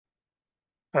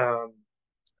Um,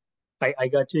 I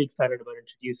got too excited about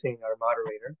introducing our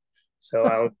moderator,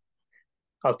 so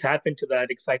I'll tap into that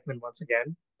excitement once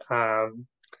again. Um,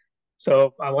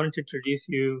 so I wanted to introduce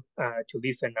you to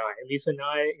Lisa Nye. Lisa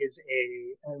Nye is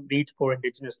a lead for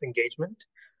Indigenous engagement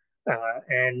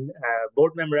and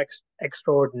board member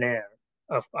extraordinaire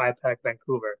of IPAC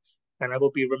Vancouver. And I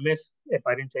will be remiss if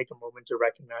I didn't take a moment to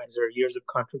recognize her years of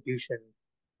contribution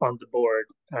on the board.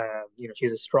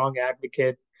 She's a strong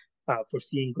advocate for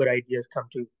seeing good ideas come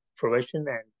to fruition,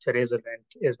 and today's event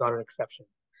is not an exception.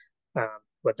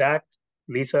 With that,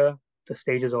 Lisa, the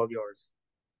stage is all yours.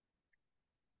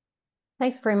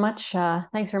 Thanks very much.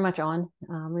 Thanks very much, On.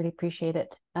 Really appreciate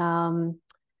it.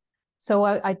 So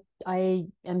I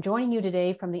am joining you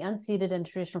today from the unceded and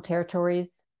traditional territories.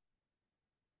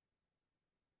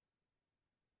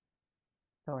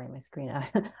 Sorry, my screen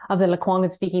of the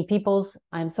Lekwungen speaking peoples.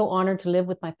 I'm so honored to live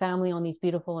with my family on these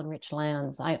beautiful and rich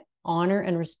lands. I honor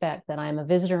and respect that I am a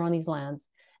visitor on these lands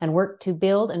and work to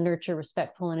build and nurture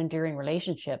respectful and enduring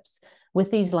relationships with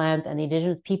these lands and the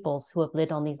Indigenous peoples who have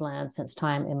lived on these lands since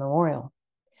time immemorial.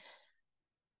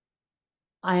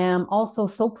 I am also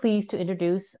so pleased to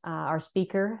introduce our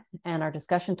speaker and our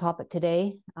discussion topic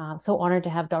today. So honored to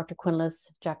have Dr.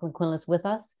 Jacqueline Quinless with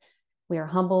us. We are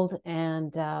humbled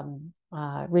and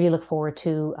really look forward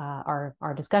to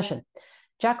our discussion.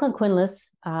 Jacqueline Quinless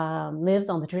lives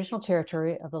on the traditional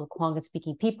territory of the Lekwungen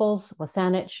speaking peoples,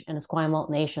 Wasanich and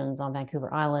Esquimalt nations on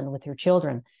Vancouver Island with her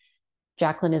children.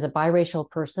 Jacqueline is a biracial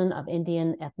person of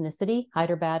Indian ethnicity,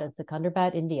 Hyderabad and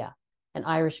Secunderabad, India, and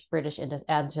Irish-British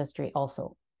ancestry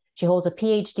also. She holds a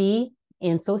PhD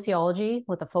in sociology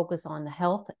with a focus on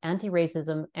health,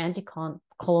 anti-racism,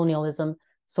 anti-colonialism,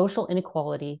 social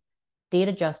inequality,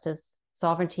 data justice,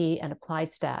 sovereignty and applied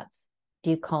stats,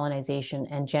 decolonization,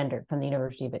 and gender from the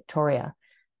University of Victoria.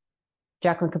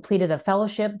 Jacqueline completed a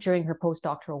fellowship during her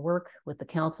postdoctoral work with the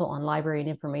Council on Library and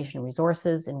Information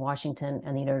Resources in Washington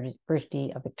and the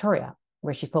University of Victoria,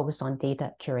 where she focused on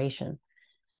data curation.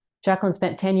 Jacqueline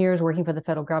spent 10 years working for the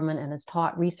federal government and has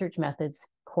taught research methods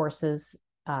courses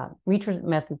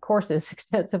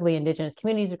extensively in Indigenous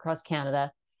communities across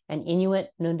Canada and Inuit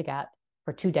Nunavut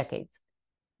for 2 decades.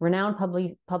 Renowned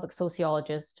public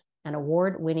sociologist and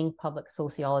award-winning public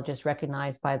sociologist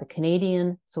recognized by the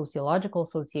Canadian Sociological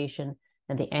Association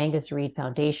and the Angus Reid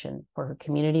Foundation for her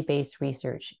community-based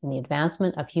research in the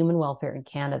advancement of human welfare in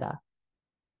Canada.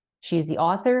 She is the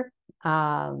author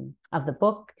of the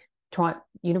book,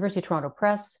 University of Toronto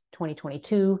Press,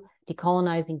 2022,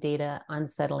 Decolonizing Data,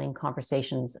 Unsettling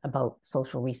Conversations about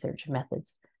Social Research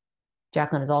Methods.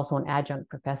 Jacqueline is also an adjunct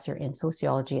professor in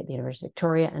sociology at the University of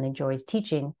Victoria and enjoys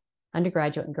teaching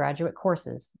undergraduate and graduate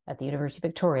courses at the University of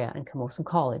Victoria and Camosun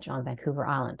College on Vancouver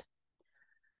Island.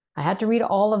 I had to read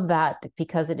all of that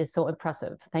because it is so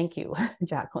impressive. Thank you,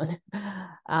 Jacqueline.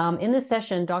 In this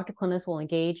session, Dr. Quinless will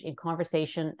engage in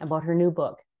conversation about her new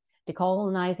book,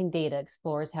 Decolonizing Data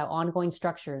explores how ongoing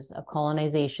structures of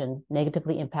colonization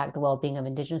negatively impact the well-being of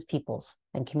Indigenous peoples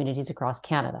and communities across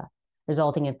Canada,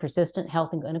 resulting in persistent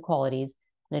health inequalities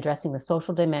and addressing the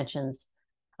social dimensions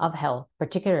of health,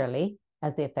 particularly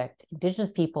as they affect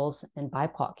Indigenous peoples and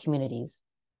BIPOC communities.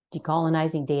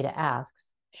 Decolonizing Data asks,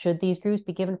 should these groups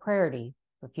be given priority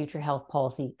for future health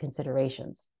policy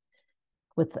considerations?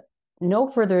 With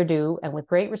no further ado, and with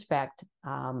great respect,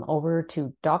 over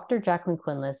to Dr. Jacqueline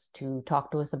Quinless to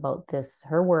talk to us about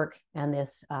her work and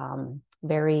this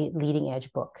very leading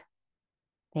edge book.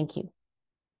 Thank you.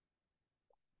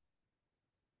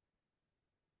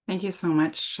 Thank you so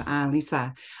much,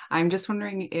 Lisa. I'm just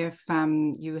wondering if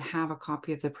you have a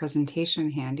copy of the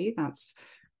presentation handy. That's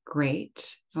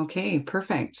great. Okay,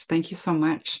 perfect. Thank you so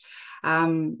much.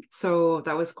 So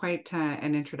that was quite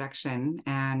an introduction,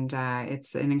 and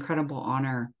it's an incredible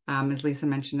honor. As Lisa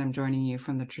mentioned, I'm joining you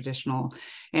from the traditional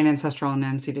and ancestral and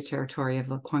unceded territory of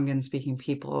the Lekwungen-speaking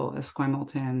people,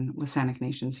 Esquimalt and Wasanich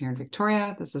nations here in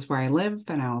Victoria. This is where I live,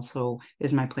 and also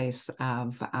is my place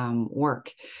of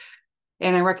work.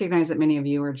 And I recognize that many of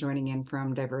you are joining in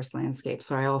from diverse landscapes.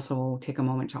 So I also take a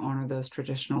moment to honor those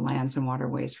traditional lands and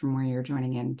waterways from where you're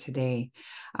joining in today.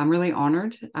 I'm really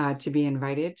honored to be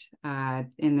invited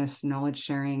in this knowledge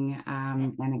sharing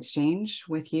and exchange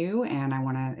with you. And I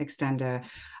want to extend a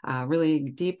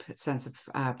really deep sense of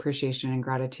appreciation and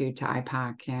gratitude to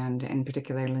IPAC and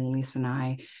particularly Lisa and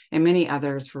I and many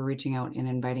others for reaching out and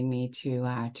inviting me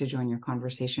to join your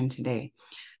conversation today.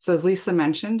 So as Lisa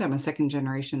mentioned, I'm a second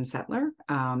generation settler.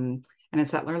 and a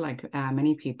settler, like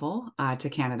many people, to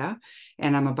Canada.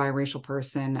 And I'm a biracial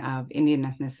person of Indian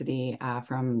ethnicity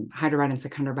from Hyderabad and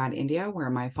Secunderabad, India, where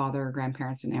my father,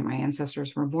 grandparents, and my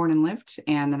ancestors were born and lived.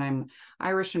 And then I'm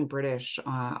Irish and British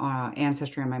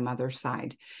ancestry on my mother's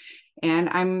side. And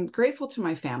I'm grateful to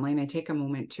my family, and I take a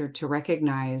moment to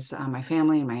recognize my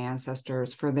family and my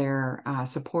ancestors for their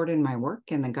support in my work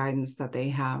and the guidance that they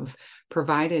have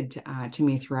provided to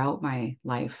me throughout my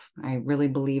life. I really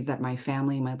believe that my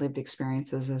family, my lived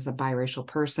experiences as a biracial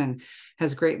person,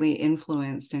 has greatly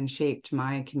influenced and shaped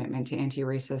my commitment to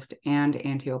anti-racist and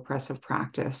anti-oppressive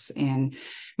practice in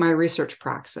my research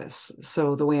praxis.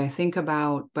 So the way I think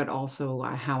about, but also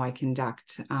how I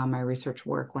conduct my research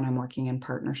work when I'm working in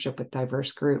partnership with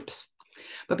diverse groups.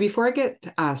 But before I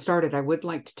get started, I would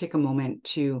like to take a moment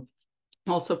to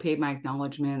also pay my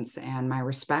acknowledgements and my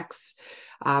respects,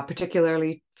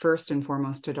 particularly first and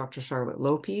foremost to Dr. Charlotte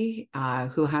Lopi,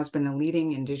 who has been a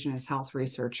leading Indigenous health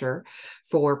researcher,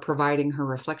 for providing her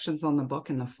reflections on the book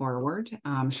in the foreword.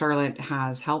 Charlotte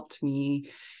has helped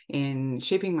me in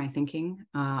shaping my thinking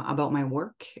about my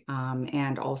work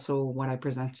and also what I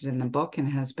presented in the book,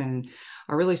 and has been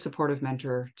a really supportive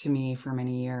mentor to me for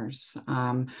many years.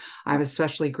 I'm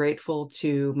especially grateful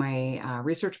to my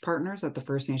research partners at the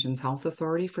First Nations Health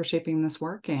Authority for shaping this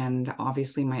work, and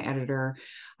obviously my editor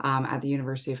at the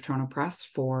University of Toronto Press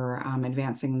for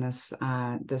advancing this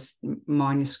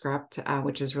manuscript,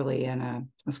 which is really a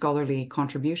scholarly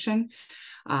contribution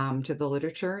to the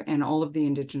literature, and all of the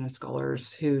Indigenous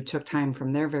scholars who took time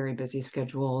from their very busy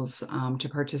schedules to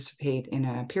participate in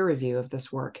a peer review of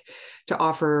this work, to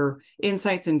offer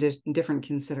insights and different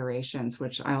considerations,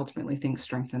 which I ultimately think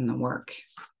strengthen the work.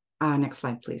 Next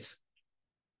slide, please.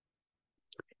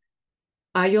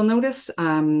 You'll notice,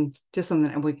 just on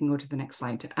the, we can go to the next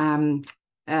slide.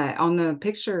 On the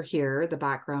picture here, the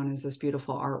background is this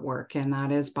beautiful artwork, and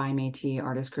that is by Métis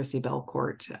artist Chrissy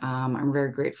Belcourt. I'm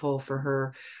very grateful for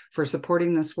her for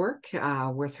supporting this work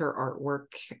with her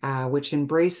artwork, which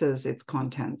embraces its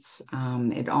contents.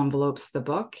 It envelopes the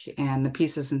book, and the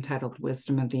piece is entitled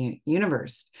Wisdom of the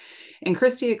Universe. And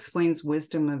Christy explains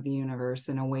wisdom of the universe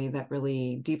in a way that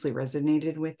really deeply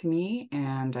resonated with me,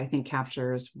 and I think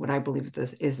captures what I believe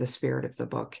this is the spirit of the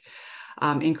book.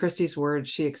 In Christie's words,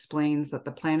 she explains that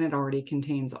the planet already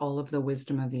contains all of the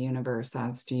wisdom of the universe,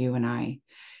 as do you and I.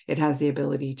 It has the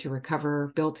ability to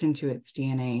recover built into its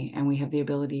DNA, and we have the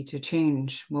ability to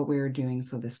change what we are doing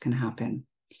so this can happen.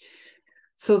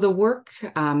 So the work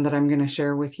that I'm going to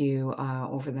share with you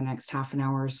over the next half an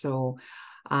hour or so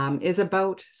is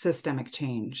about systemic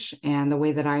change and the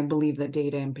way that I believe that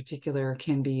data in particular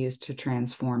can be used to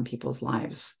transform people's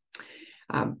lives.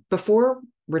 Before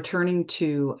returning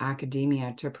to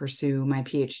academia to pursue my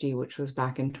PhD, which was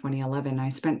back in 2011, I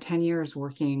spent 10 years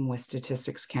working with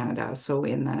Statistics Canada, so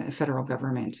in the federal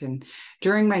government. And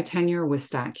during my tenure with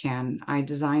StatCan, I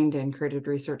designed and created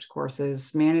research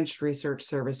courses, managed research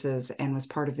services, and was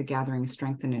part of the Gathering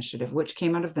Strength Initiative, which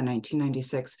came out of the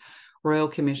 1996 Royal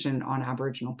Commission on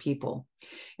Aboriginal People.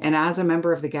 And as a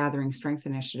member of the Gathering Strength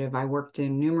Initiative, I worked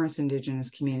in numerous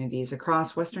Indigenous communities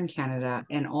across Western Canada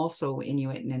and also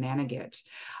Inuit and Nananagit,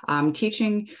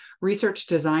 teaching research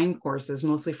design courses,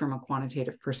 mostly from a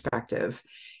quantitative perspective.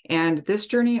 And this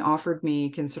journey offered me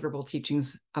considerable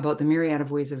teachings about the myriad of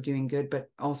ways of doing good, but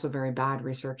also very bad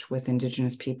research with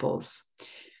Indigenous peoples.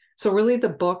 So really the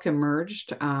book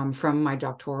emerged from my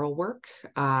doctoral work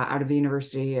out of the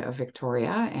University of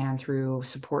Victoria, and through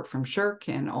support from SSHRC,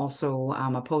 and also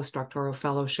a postdoctoral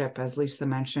fellowship, as Lisa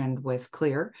mentioned, with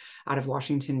CLEAR out of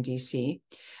Washington, D.C.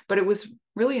 But it was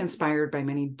really inspired by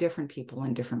many different people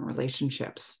in different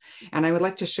relationships. And I would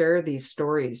like to share these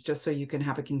stories just so you can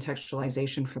have a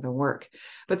contextualization for the work.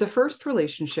 But the first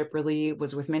relationship really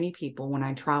was with many people when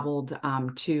I traveled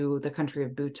to the country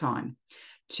of Bhutan,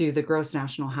 to the Gross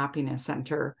National Happiness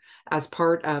Center as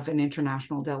part of an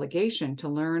international delegation to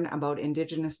learn about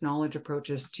Indigenous knowledge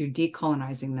approaches to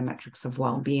decolonizing the metrics of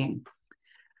well-being.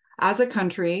 As a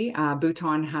country,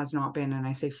 Bhutan has not been, and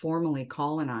I say formally,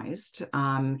 colonized.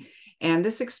 And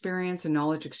this experience and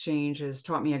knowledge exchange has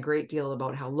taught me a great deal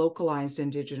about how localized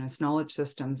Indigenous knowledge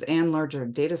systems and larger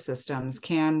data systems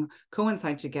can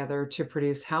coincide together to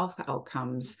produce health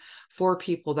outcomes for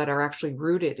people that are actually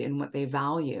rooted in what they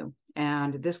value.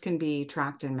 And this can be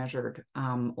tracked and measured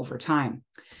over time.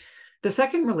 The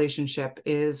second relationship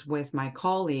is with my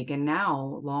colleague and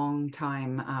now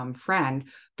longtime friend,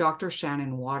 Dr.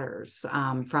 Shannon Waters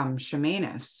from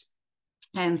Chemainus.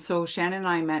 And so Shannon and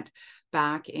I met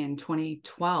back in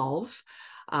 2012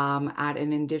 at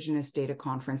an Indigenous data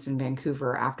conference in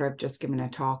Vancouver, after I've just given a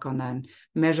talk on the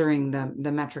measuring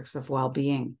the metrics of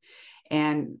well-being.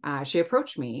 And she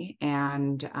approached me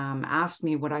and asked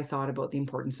me what I thought about the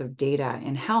importance of data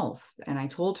in health. And I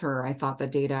told her I thought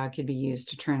that data could be used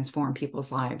to transform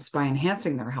people's lives by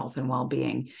enhancing their health and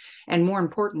well-being. And more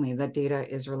importantly, that data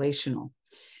is relational.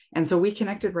 And so we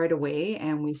connected right away,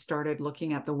 and we started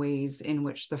looking at the ways in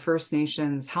which the First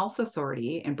Nations Health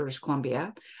Authority in British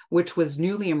Columbia, which was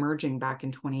newly emerging back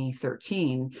in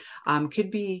 2013,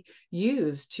 could be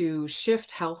used to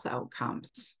shift health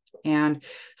outcomes. And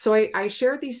so I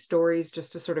share these stories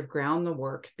just to sort of ground the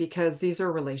work, because these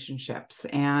are relationships,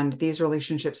 and these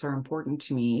relationships are important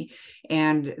to me,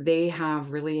 and they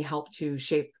have really helped to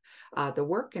shape the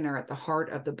work and are at the heart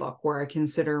of the book, where I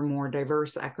consider more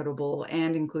diverse, equitable,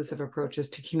 and inclusive approaches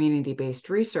to community-based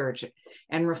research,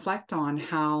 and reflect on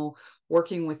how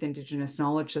working with Indigenous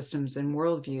knowledge systems and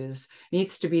worldviews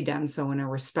needs to be done so in a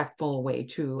respectful way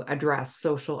to address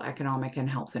social, economic, and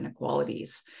health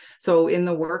inequalities. So in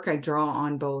the work, I draw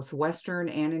on both Western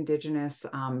and Indigenous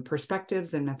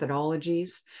perspectives and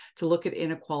methodologies to look at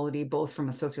inequality, both from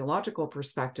a sociological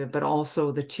perspective, but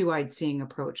also the two-eyed seeing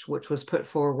approach, which was put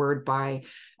forward by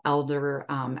Elder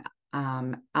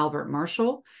Albert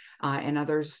Marshall and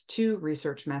others, two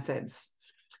research methods.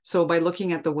 So by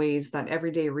looking at the ways that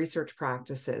everyday research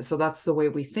practices, so that's the way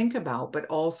we think about, but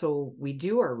also we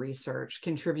do our research,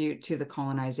 contribute to the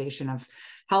colonization of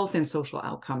health and social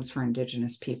outcomes for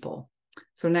Indigenous people.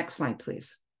 So next slide,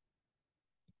 please.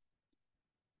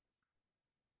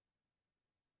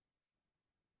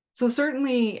 So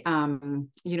certainly,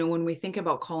 when we think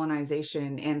about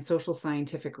colonization and social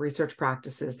scientific research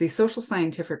practices, these social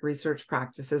scientific research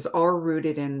practices are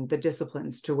rooted in the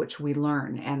disciplines to which we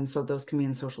learn. And so those can be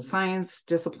in social science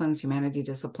disciplines, humanity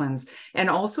disciplines, and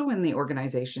also in the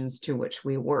organizations to which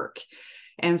we work.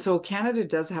 And so Canada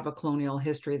does have a colonial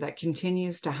history that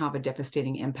continues to have a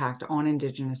devastating impact on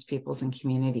Indigenous peoples and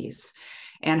communities,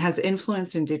 and has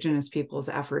influenced Indigenous peoples'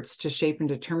 efforts to shape and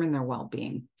determine their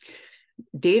well-being.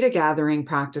 Data gathering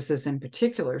practices in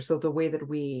particular, so the way that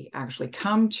we actually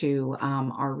come to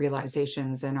our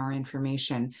realizations and our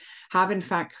information, have in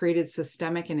fact created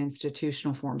systemic and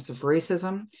institutional forms of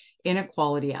racism,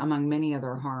 inequality, among many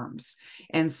other harms.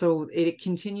 And so it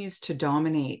continues to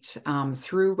dominate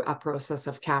through a process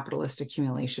of capitalist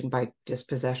accumulation by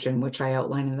dispossession, which I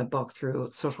outline in the book through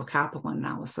social capital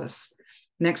analysis.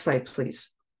 Next slide,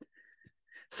 please.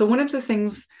 So one of the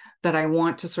things that I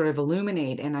want to sort of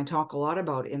illuminate, and I talk a lot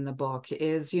about in the book,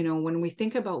 is, when we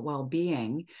think about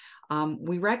well-being,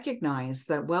 we recognize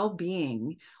that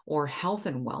well-being or health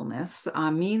and wellness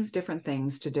means different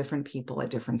things to different people at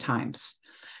different times.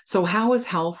 So how is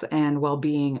health and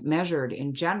well-being measured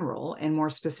in general, and more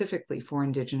specifically for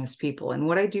Indigenous people? And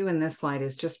what I do in this slide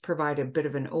is just provide a bit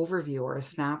of an overview or a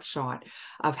snapshot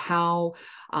of how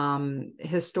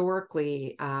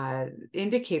historically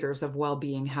indicators of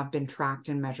well-being have been tracked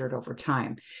and measured over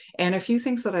time. And a few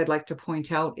things that I'd like to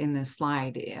point out in this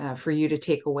slide for you to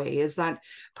take away is that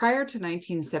prior to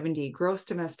 1970, gross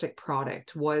domestic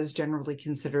product was generally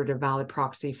considered a valid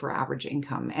proxy for average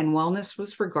income, and wellness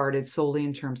was regarded solely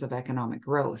in terms of economic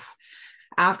growth.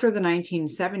 After the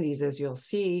 1970s, as you'll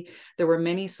see, there were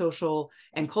many social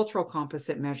and cultural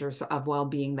composite measures of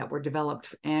well-being that were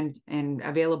developed and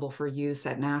available for use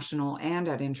at national and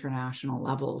at international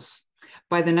levels.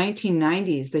 By the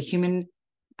 1990s,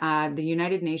 the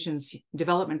United Nations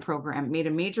Development Program made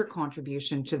a major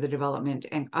contribution to the development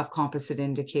of composite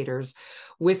indicators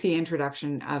with the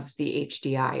introduction of the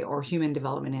HDI, or Human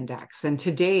Development Index. And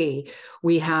today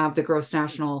we have the Gross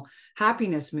National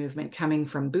Happiness Movement coming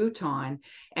from Bhutan.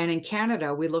 And in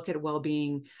Canada, we look at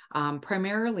well-being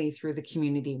primarily through the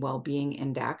Community Wellbeing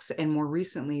Index, and more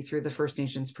recently through the First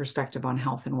Nations perspective on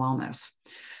health and wellness.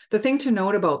 The thing to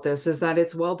note about this is that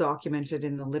it's well documented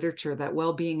in the literature that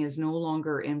well-being is no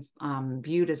longer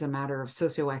viewed as a matter of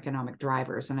socioeconomic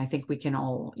drivers. And I think we can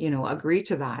all, agree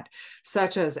to that,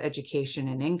 such as education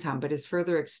and income, but is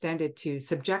further extended to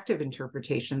subjective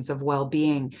interpretations of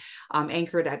well-being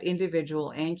anchored at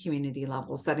individual and community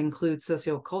levels that include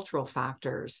sociocultural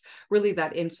factors, really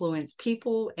that influence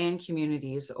people and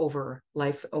communities over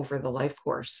the life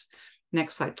course.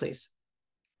 Next slide, please.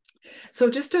 So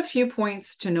just a few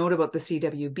points to note about the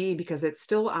CWB, because it's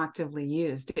still actively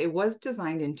used. It was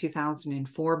designed in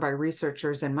 2004 by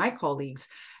researchers and my colleagues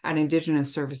at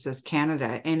Indigenous Services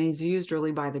Canada, and is used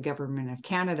really by the Government of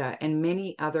Canada and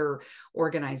many other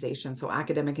organizations, so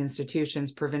academic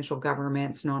institutions, provincial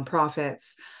governments,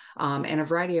 nonprofits, and a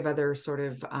variety of other sort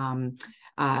of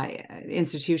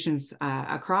institutions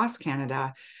across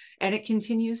Canada. and it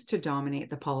continues to dominate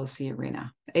the policy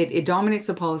arena. It dominates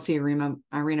the policy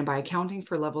arena by accounting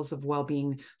for levels of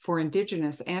well-being for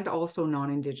Indigenous and also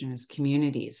non-Indigenous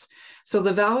communities. So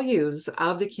the values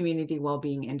of the Community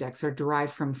Wellbeing Index are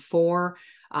derived from four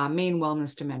main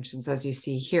wellness dimensions, as you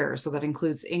see here. So that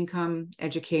includes income,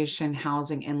 education,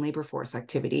 housing, and labor force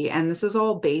activity. And this is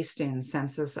all based in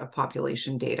census of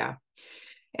population data.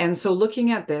 And so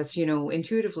looking at this,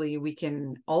 intuitively, we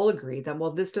can all agree that,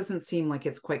 well, this doesn't seem like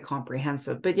it's quite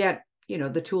comprehensive, but yet,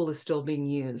 the tool is still being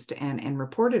used and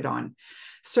reported on.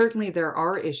 Certainly, there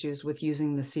are issues with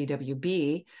using the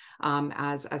CWB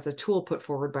as a tool put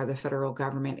forward by the federal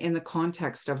government in the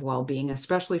context of well-being,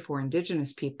 especially for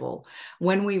Indigenous people,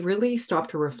 when we really stop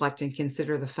to reflect and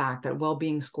consider the fact that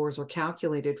well-being scores are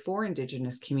calculated for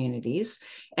Indigenous communities,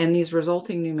 and these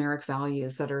resulting numeric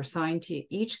values that are assigned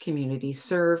to each community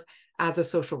serve as a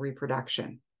social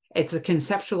reproduction. It's a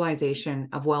conceptualization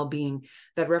of well-being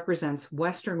that represents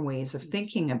Western ways of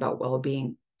thinking about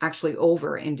well-being, actually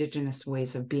over Indigenous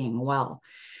ways of being well.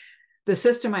 The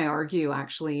system, I argue,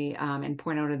 actually, and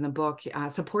point out in the book,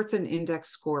 supports an index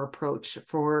score approach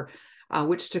for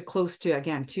which to close to,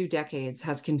 again, 2 decades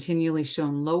has continually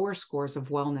shown lower scores of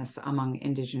wellness among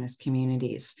Indigenous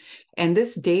communities. And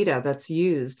this data that's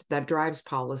used, that drives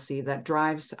policy, that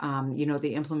drives,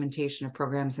 the implementation of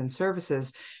programs and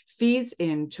services, feeds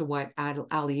into what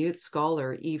Aleut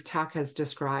scholar Eve Tuck has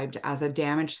described as a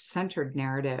damage-centered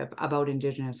narrative about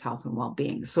Indigenous health and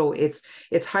well-being. So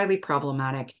it's highly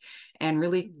problematic and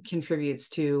really contributes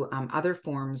to other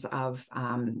forms of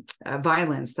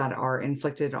violence that are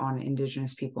inflicted on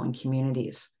Indigenous people and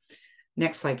communities.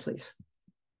 Next slide, please.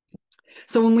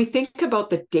 So when we think about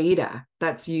the data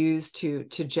that's used to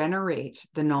generate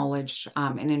the knowledge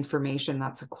and information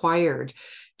that's acquired,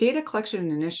 data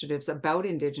collection initiatives about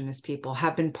Indigenous people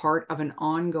have been part of an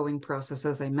ongoing process,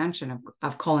 as I mentioned,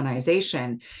 of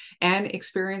colonization and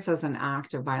experience as an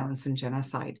act of violence and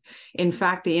genocide. In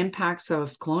fact, the impacts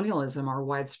of colonialism are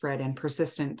widespread and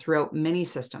persistent throughout many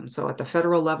systems. So at the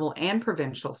federal level and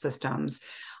provincial systems,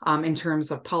 in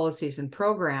terms of policies and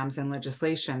programs and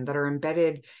legislation that are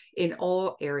embedded in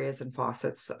all areas and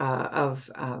facets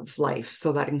of life.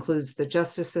 So that includes the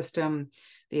justice system,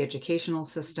 the educational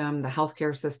system, the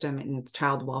healthcare system, and the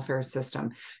child welfare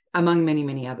system, among many,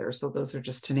 many others. So those are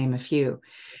just to name a few.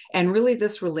 And really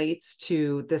this relates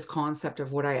to this concept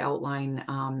of what I outline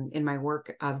in my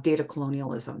work of data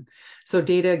colonialism. So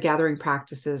data gathering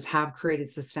practices have created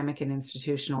systemic and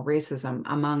institutional racism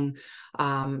among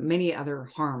many other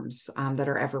harms that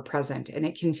are ever present. And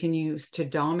it continues to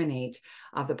dominate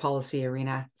the policy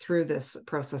arena through this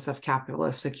process of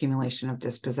capitalist accumulation of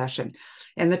dispossession.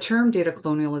 And the term data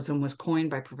colonialism was coined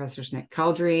by Professors Nick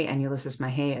Caldry and Ulysses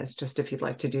Mahias, just if you'd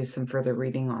like to do some further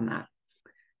reading on that.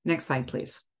 Next slide,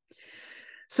 please.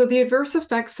 So the adverse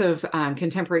effects of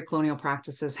contemporary colonial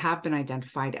practices have been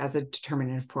identified as a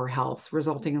determinant of poor health,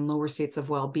 resulting in lower states of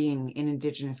well-being in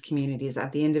Indigenous communities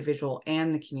at the individual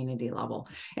and the community level.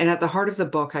 And at the heart of the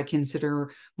book, I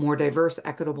consider more diverse,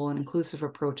 equitable, and inclusive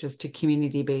approaches to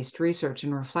community-based research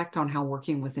and reflect on how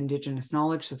working with Indigenous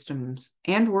knowledge systems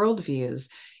and worldviews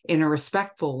in a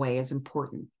respectful way is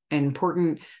important. An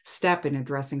important step in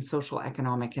addressing social,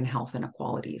 economic, and health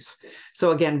inequalities.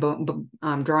 So again,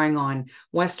 drawing on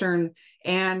Western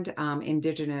and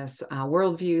Indigenous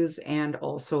worldviews and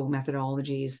also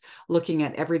methodologies, looking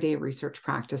at everyday research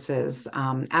practices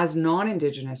as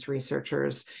non-Indigenous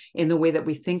researchers in the way that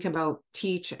we think about,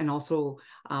 teach, and also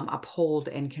uphold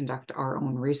and conduct our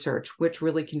own research, which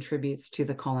really contributes to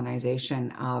the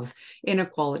colonization of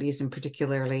inequalities and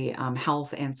particularly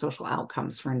health and social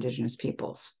outcomes for Indigenous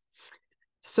peoples.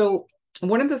 So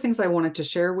one of the things I wanted to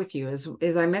share with you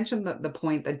is I mentioned the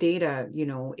point that data,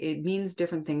 it means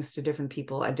different things to different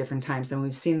people at different times. And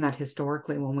we've seen that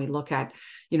historically when we look at,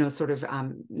 sort of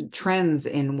trends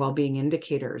in well-being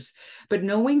indicators. But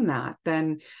knowing that,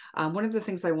 then one of the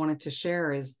things I wanted to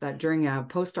share is that during a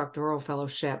postdoctoral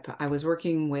fellowship, I was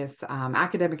working with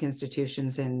academic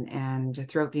institutions and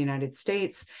throughout the United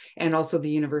States and also the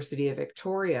University of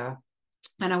Victoria.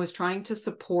 And I was trying to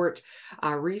support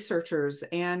researchers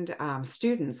and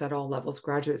students at all levels,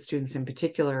 graduate students in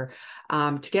particular,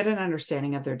 to get an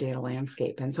understanding of their data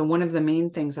landscape. And so one of the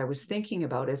main things I was thinking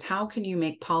about is how can you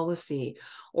make policy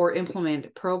or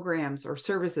implement programs or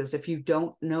services if you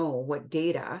don't know what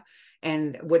data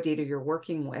and what data you're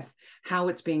working with, how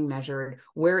it's being measured,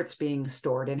 where it's being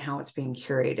stored, and how it's being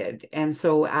curated. And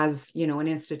so as an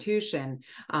institution,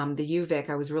 the UVic,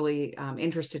 I was really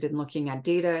interested in looking at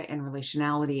data and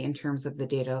relationality in terms of the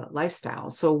data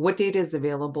lifestyle. So what data is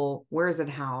available, where is it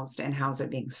housed, and how is it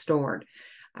being stored?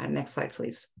 Next slide,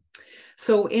 please.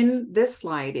 So in this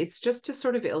slide, it's just to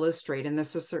sort of illustrate, and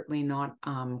this is certainly not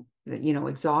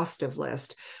exhaustive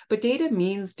list, but data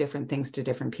means different things to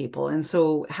different people. And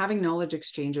so having knowledge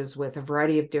exchanges with a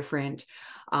variety of different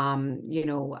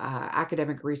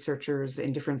academic researchers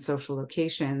in different social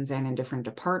locations and in different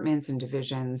departments and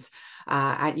divisions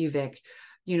at UVic,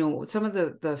 some of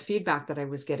the feedback that I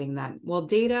was getting that, well,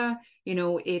 data,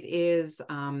 it is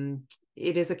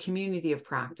a community of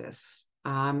practice.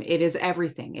 It is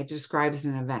everything. It describes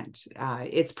an event.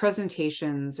 It's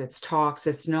presentations, it's talks,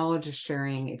 it's knowledge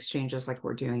sharing exchanges like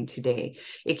we're doing today.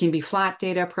 It can be flat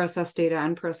data, processed data,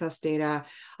 unprocessed data,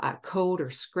 code or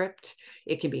script.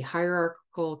 It can be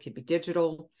hierarchical, it can be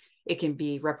digital. It can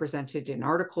be represented in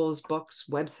articles, books,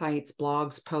 websites,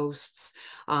 blogs, posts.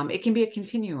 It can be a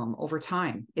continuum over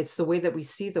time. It's the way that we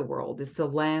see the world. It's the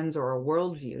lens or a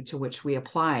worldview to which we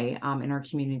apply in our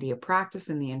community of practice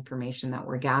and the information that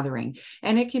we're gathering.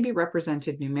 And it can be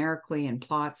represented numerically in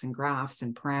plots and graphs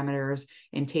and parameters,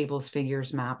 in tables,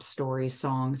 figures, maps, stories,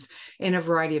 songs, in a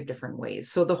variety of different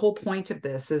ways. So the whole point of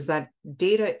this is that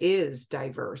data is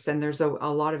diverse, and there's a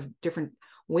lot of different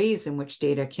ways in which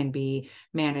data can be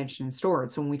managed and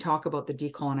stored. So when we talk about the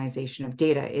decolonization of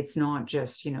data, it's not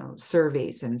just,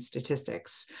 surveys and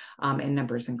statistics and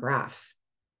numbers and graphs.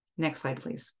 Next slide,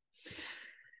 please.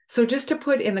 So just to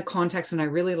put in the context, and I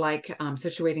really like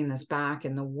situating this back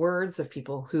in the words of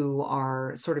people who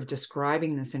are sort of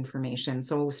describing this information.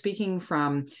 So speaking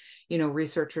from,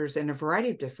 researchers in a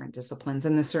variety of different disciplines,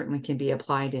 and this certainly can be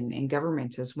applied in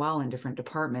government as well in different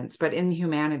departments, but in the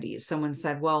humanities, someone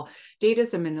said, well, data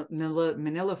is a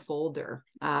manila folder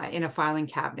in a filing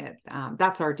cabinet.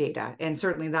 That's our data. And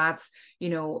certainly that's,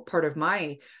 part of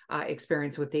my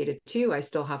experience with data too. I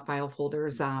still have file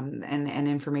folders and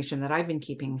information that I've been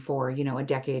keeping for, a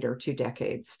decade or 2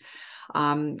 decades.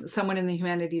 Someone in the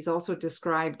humanities also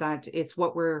described that it's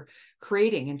what we're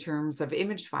creating in terms of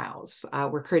image files.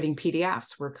 We're creating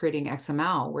PDFs, we're creating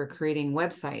XML, we're creating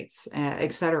websites,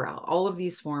 etc. All of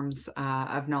these forms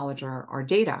of knowledge are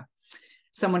data.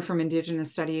 Someone from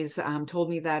Indigenous Studies told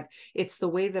me that it's the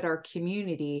way that our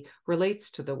community relates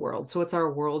to the world. So it's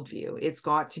our worldview. It's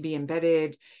got to be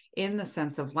embedded in the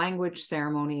sense of language,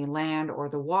 ceremony, land, or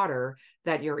the water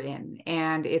that you're in.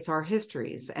 And it's our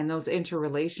histories. And those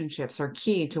interrelationships are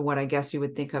key to what I guess you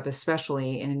would think of,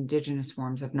 especially in Indigenous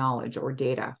forms of knowledge or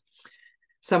data.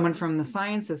 Someone from the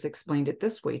sciences explained it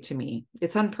this way to me.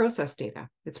 It's unprocessed data.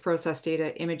 It's processed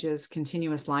data, images,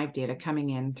 continuous live data coming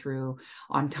in through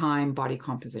on time, body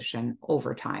composition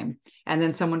over time. And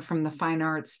then someone from the fine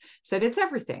arts said it's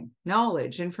everything: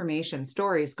 knowledge, information,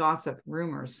 stories, gossip,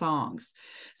 rumors, songs.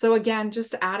 So again,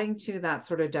 just adding to that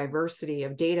sort of diversity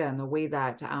of data and the way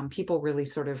that people really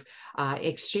sort of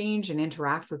exchange and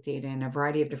interact with data in a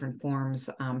variety of different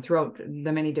forms throughout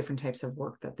the many different types of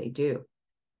work that they do.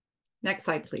 Next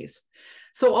slide, please.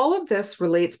 So all of this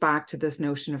relates back to this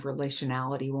notion of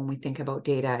relationality when we think about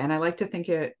data. And I like to think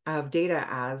of data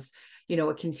as,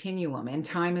 a continuum, and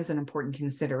time is an important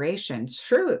consideration.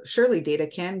 Surely data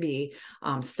can be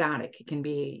static. It can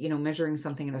be, measuring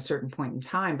something at a certain point in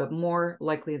time, but more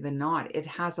likely than not, it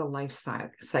has a life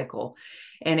cycle,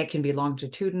 and it can be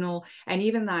longitudinal. And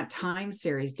even that time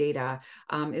series data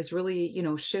is really,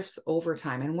 shifts over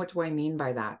time. And what do I mean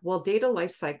by that? Well, data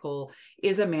life cycle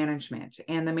is a management,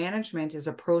 and the management is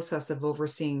a process of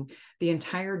overseeing the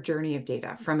entire journey of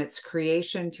data from its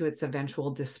creation to its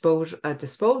eventual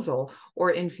disposal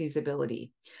or infeasibility.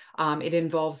 It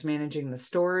involves managing the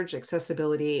storage,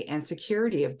 accessibility, and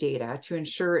security of data to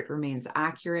ensure it remains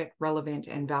accurate, relevant,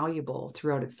 and valuable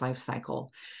throughout its life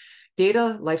cycle.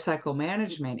 Data lifecycle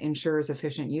management ensures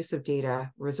efficient use of data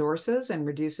resources and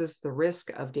reduces the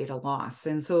risk of data loss.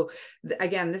 And so,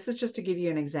 again, this is just to give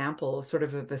you an example sort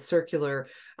of a circular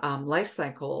life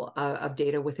cycle of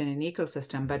data within an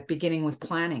ecosystem, but beginning with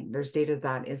planning. There's data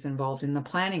that is involved in the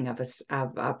planning of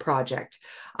a project.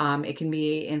 It can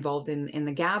be involved in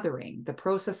the gathering, the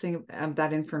processing of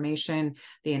that information,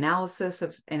 the analysis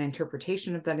of and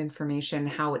interpretation of that information,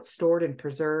 how it's stored and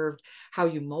preserved, how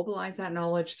you mobilize that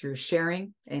knowledge through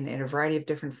sharing in a variety of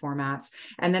different formats,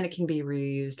 and then it can be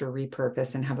reused or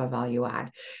repurposed and have a value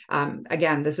add.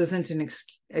 Again, this isn't an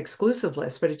exclusive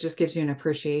list, but it just gives you an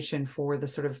appreciation for the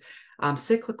sort of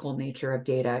cyclical nature of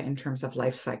data in terms of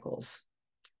life cycles.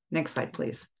 Next slide,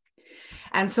 please.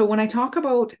 And so when I talk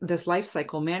about this life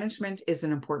cycle, management is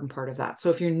an important part of that. So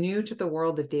if you're new to the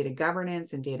world of data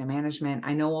governance and data management,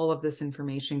 I know all of this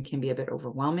information can be a bit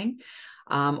overwhelming.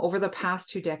 Over the past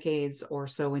 2 decades or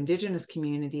so, Indigenous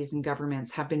communities and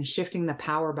governments have been shifting the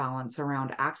power balance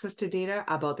around access to data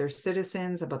about their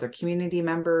citizens, about their community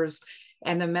members,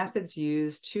 and the methods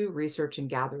used to research and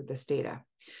gather this data.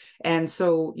 And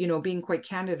so, being quite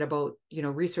candid about,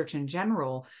 research in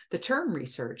general, the term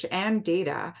research and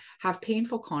data have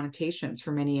painful connotations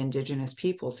for many Indigenous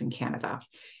peoples in Canada.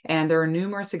 And there are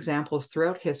numerous examples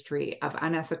throughout history of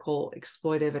unethical,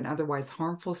 exploitive, and otherwise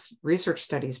harmful research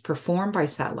studies performed by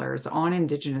settlers on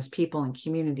Indigenous people and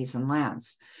communities and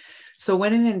lands. So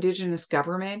when an Indigenous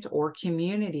government or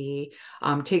community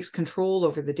takes control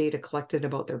over the data collected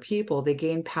about their people, they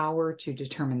gain power to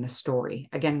determine the story.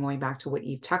 Again, going back to what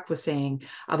Eve Tuck was saying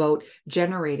about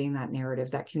generating that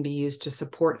narrative that can be used to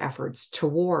support efforts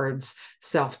towards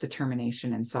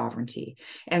self-determination and sovereignty.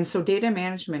 And so data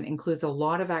management includes a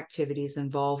lot of activities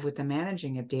involved with the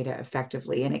managing of data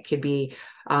effectively. And it could be,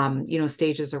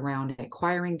 stages around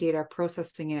acquiring data,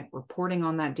 processing it, reporting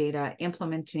on that data,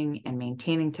 implementing and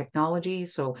maintaining technology.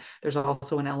 So there's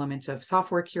also an element of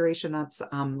software curation that's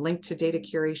linked to data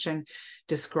curation,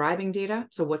 describing data.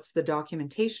 So what's the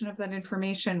documentation of that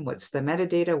information? What's the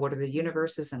metadata? What are the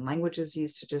universes and languages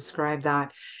used to describe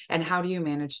that? And how do you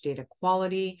manage data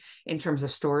quality in terms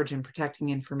of storage and protecting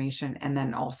information, and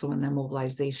then also in the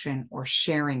mobilization or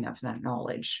sharing of that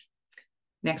knowledge?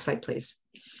 Next slide, please.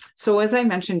 So as I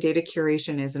mentioned, data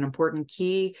curation is an important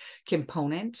key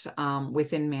component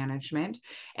within management,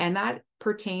 and that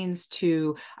pertains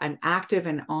to an active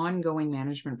and ongoing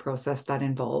management process that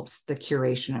involves the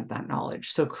curation of that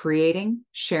knowledge. So creating,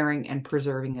 sharing, and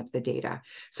preserving of the data.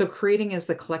 So creating is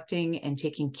the collecting and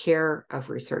taking care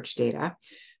of research data.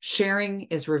 Sharing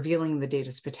is revealing the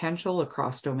data's potential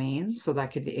across domains. So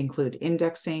that could include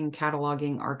indexing,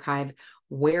 cataloging, archive.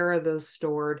 Where are those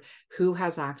stored? Who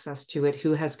has access to it?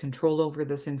 Who has control over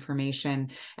this information?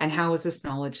 And how is this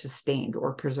knowledge sustained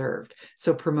or preserved?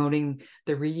 So promoting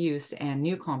the reuse and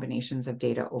new combinations of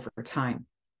data over time.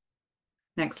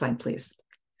 Next slide, please.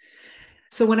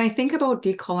 So when I think about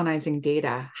decolonizing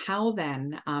data, how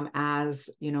then, as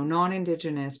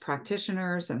non-Indigenous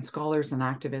practitioners and scholars and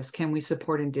activists, can we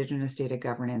support Indigenous data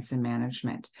governance and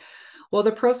management? Well,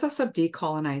 the process of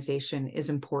decolonization is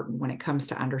important when it comes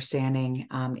to understanding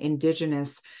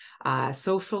Indigenous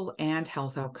social and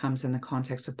health outcomes in the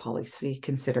context of policy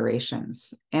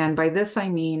considerations. And by this, I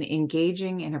mean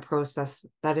engaging in a process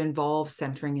that involves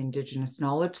centering Indigenous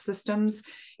knowledge systems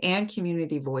and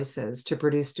community voices to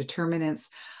produce determinants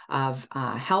of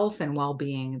health and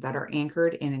well-being that are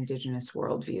anchored in Indigenous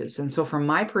worldviews. And so from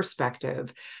my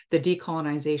perspective, the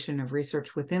decolonization of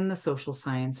research within the social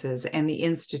sciences and the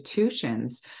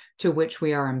institutions to which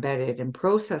we are embedded and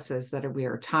processes that we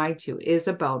are tied to is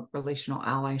about relational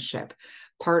allyship,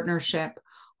 partnership,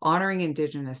 honoring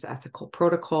Indigenous ethical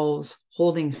protocols,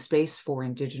 holding space for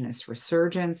Indigenous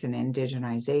resurgence and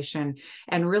indigenization,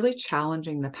 and really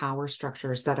challenging the power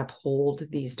structures that uphold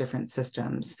these different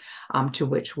systems to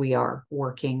which we are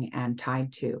working and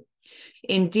tied to.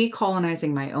 In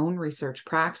decolonizing my own research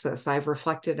praxis, I've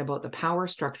reflected about the power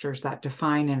structures that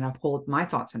define and uphold my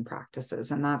thoughts and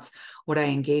practices, and that's what I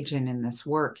engage in this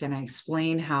work. And I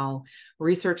explain how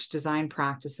research design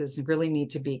practices really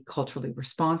need to be culturally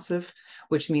responsive,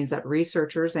 which means that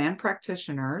researchers and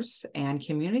practitioners and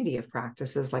community of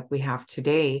practices like we have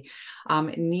today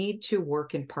need to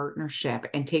work in partnership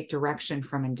and take direction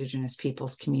from Indigenous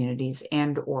peoples, communities,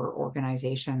 and or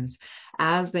organizations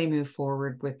as they move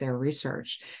forward with their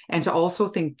research, and to also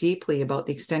think deeply about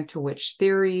the extent to which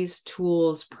theories,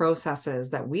 tools,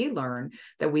 processes that we learn,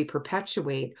 that we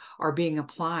perpetuate, are being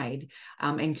applied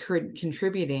and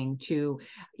contributing to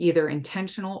either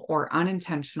intentional or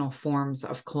unintentional forms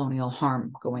of colonial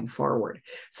harm going forward.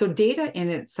 So data in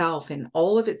itself, in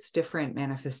all of its different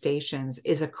manifestations,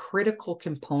 is a critical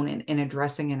component in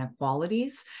addressing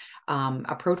inequalities,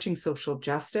 approaching social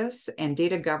justice, and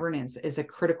data governance is a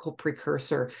critical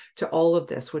precursor to all of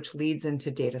this, which leads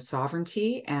into data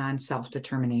sovereignty and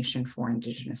self-determination for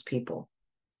Indigenous people.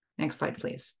 Next slide,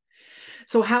 please.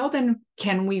 So how then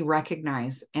can we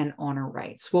recognize and honor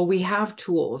rights? Well, we have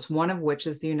tools, one of which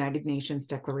is the United Nations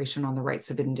Declaration on the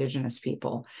Rights of Indigenous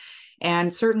People.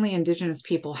 And certainly Indigenous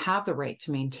people have the right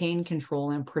to maintain, control,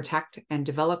 and protect and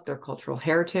develop their cultural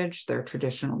heritage, their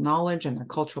traditional knowledge, and their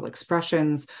cultural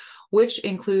expressions which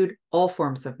include all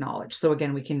forms of knowledge. So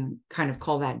again, we can kind of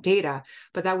call that data,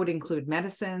 but that would include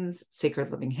medicines,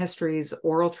 sacred living histories,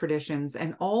 oral traditions,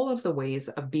 and all of the ways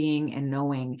of being and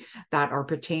knowing that are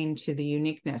pertained to the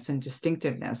uniqueness and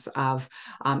distinctiveness of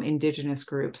Indigenous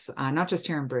groups, not just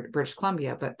here in British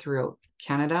Columbia, but throughout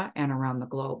Canada and around the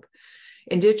globe.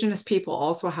 Indigenous people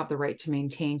also have the right to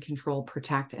maintain, control,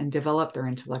 protect, and develop their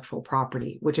intellectual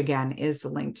property, which again is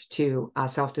linked to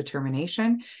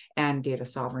self-determination and data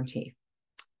sovereignty.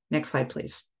 Next slide,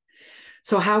 please.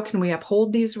 So how can we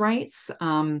uphold these rights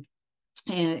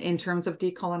in terms of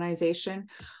decolonization?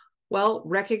 Well,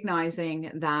 recognizing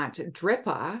that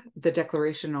DRIPA, the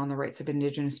Declaration on the Rights of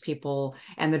Indigenous People,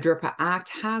 and the DRIPA Act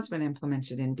has been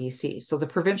implemented in BC. So the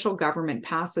provincial government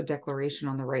passed the Declaration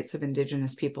on the Rights of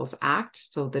Indigenous Peoples Act,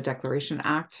 so the Declaration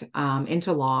Act,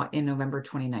 into law in November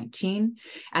 2019.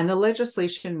 And the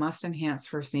legislation must enhance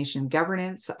First Nation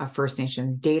governance of First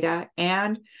Nations data,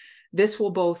 and this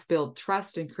will both build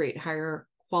trust and create higher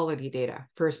quality data.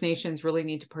 First Nations really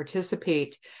need to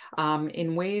participate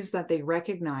in ways that they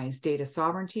recognize data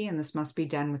sovereignty, and this must be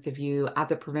done with the view at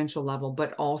the provincial level,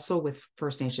 but also with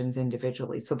First Nations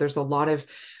individually. So there's a lot of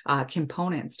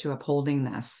components to upholding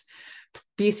this.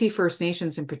 BC First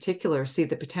Nations in particular see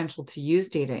the potential to use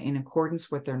data in accordance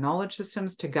with their knowledge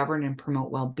systems to govern and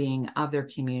promote well-being of their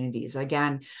communities.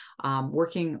 Again,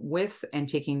 working with and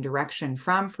taking direction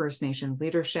from First Nations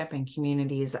leadership and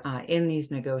communities in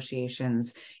these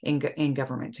negotiations, in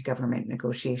government-to-government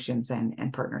negotiations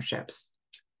and partnerships.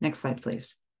 Next slide,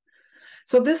 please.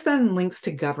 So this then links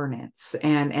to governance,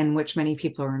 and which many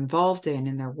people are involved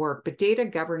in their work, but data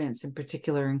governance in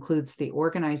particular includes the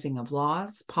organizing of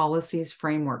laws, policies,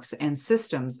 frameworks, and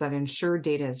systems that ensure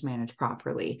data is managed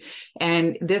properly.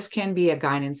 And this can be a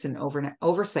guidance and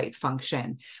oversight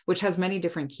function, which has many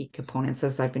different key components,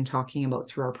 as I've been talking about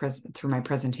through my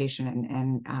presentation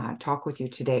and talk with you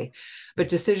today. But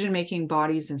decision-making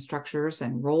bodies and structures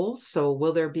and roles. So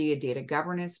will there be a data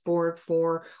governance board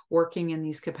for working in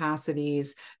these capacities?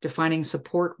 Defining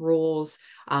support roles,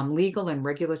 legal and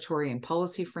regulatory and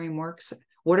policy frameworks.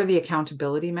 What are the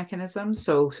accountability mechanisms?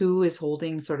 So who is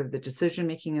holding sort of the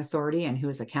decision-making authority and who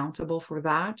is accountable for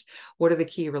that? What are the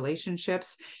key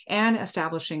relationships? And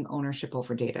establishing ownership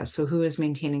over data. So who is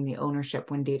maintaining the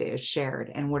ownership when data is shared?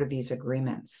 And what are these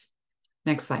agreements?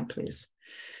 Next slide, please.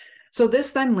 So this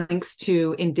then links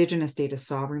to Indigenous data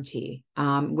sovereignty,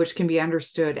 which can be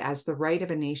understood as the right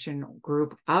of a nation,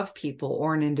 group of people,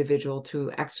 or an individual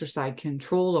to exercise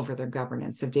control over their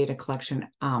governance of data collection,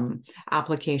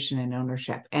 application, and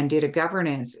ownership. And data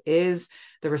governance is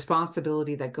the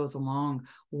responsibility that goes along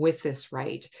with this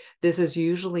right. This is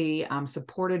usually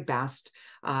supported best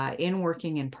in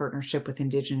working in partnership with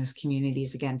Indigenous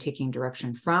communities, again, taking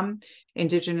direction from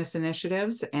Indigenous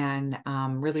initiatives and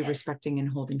really respecting and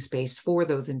holding space for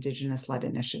those Indigenous-led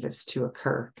initiatives to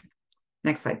occur.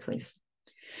 Next slide, please.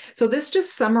 So this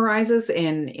just summarizes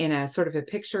in a sort of a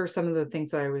picture some of the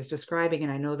things that I was describing,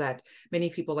 and I know that many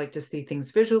people like to see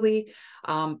things visually,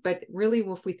 but really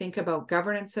if we think about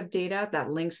governance of data,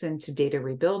 that links into data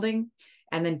rebuilding,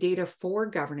 and then data for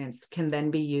governance can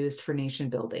then be used for nation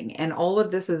building. And all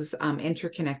of this is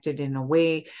interconnected in a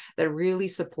way that really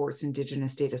supports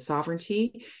Indigenous data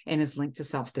sovereignty and is linked to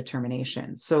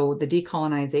self-determination. So the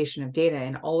decolonization of data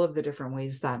in all of the different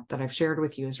ways that I've shared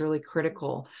with you is really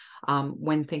critical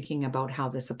when thinking about how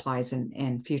this applies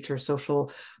in future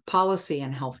social policy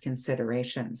and health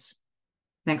considerations.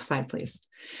 Next slide, please.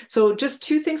 So just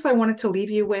two things I wanted to leave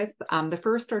you with. The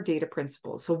first are data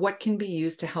principles. So what can be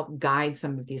used to help guide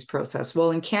some of these processes?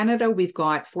 Well, in Canada, we've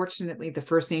got, fortunately, the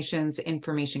First Nations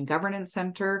Information Governance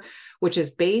Center, which is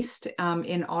based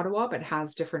in Ottawa, but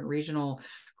has different regional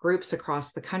groups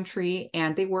across the country,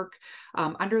 and they work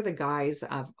under the guise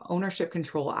of ownership,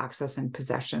 control, access, and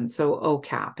possession. So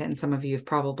OCAP, and some of you have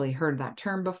probably heard that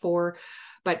term before,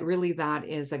 but really that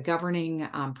is a governing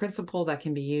principle that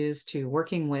can be used to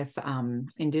working with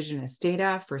Indigenous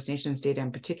data, First Nations data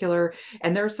in particular.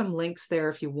 And there are some links there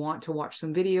if you want to watch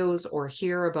some videos or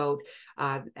hear about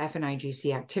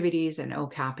FNIGC activities and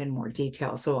OCAP in more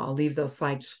detail. So I'll leave those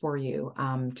slides for you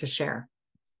to share.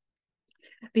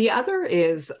 The other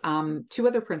is two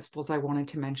other principles I wanted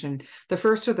to mention. The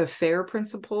first are the FAIR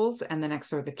principles, and the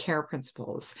next are the CARE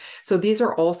principles. So these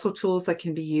are also tools that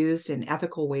can be used in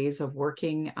ethical ways of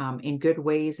working in good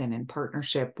ways and in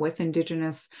partnership with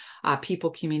Indigenous people,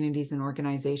 communities, and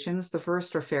organizations. The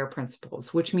first are FAIR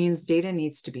principles, which means data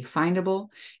needs to be findable,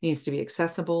 needs to be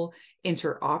accessible,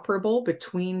 interoperable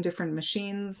between different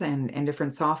machines and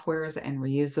different softwares, and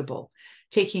reusable.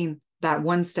 Taking that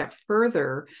one step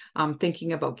further,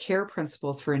 thinking about CARE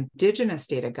principles for Indigenous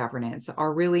data governance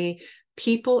are really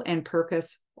people and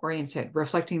purpose oriented,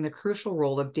 reflecting the crucial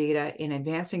role of data in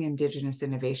advancing Indigenous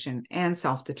innovation and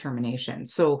self-determination.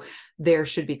 So there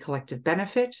should be collective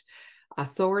benefit,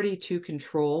 authority to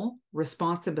control,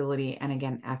 responsibility, and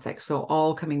again, ethics. So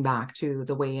all coming back to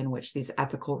the way in which these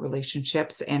ethical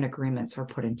relationships and agreements are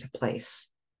put into place.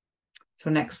 So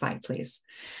next slide, please.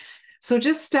 So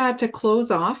just to close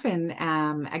off, and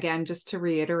again, just to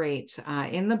reiterate,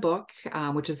 in the book,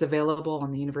 which is available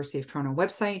on the University of Toronto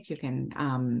website, you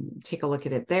can take a look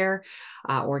at it there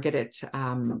or get it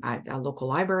at a local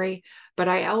library. But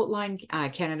I outline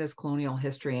Canada's colonial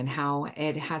history and how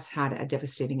it has had a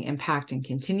devastating impact and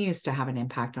continues to have an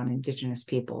impact on Indigenous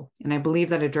people. And I believe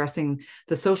that addressing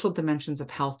the social dimensions of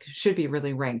health should be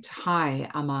really ranked high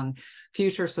among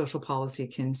future social policy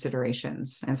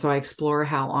considerations. And so I explore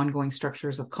how ongoing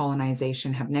structures of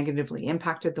colonization have negatively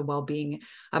impacted the well-being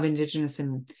of Indigenous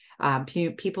and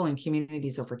people and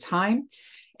communities over time.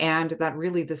 And that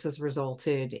really this has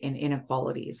resulted in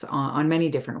inequalities on many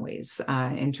different ways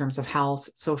in terms of health,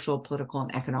 social, political,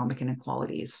 and economic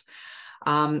inequalities.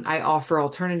 I offer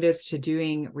alternatives to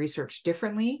doing research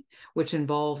differently, which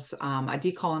involves a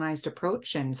decolonized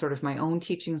approach and sort of my own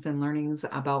teachings and learnings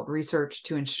about research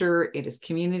to ensure it is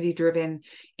community-driven,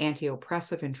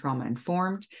 anti-oppressive, and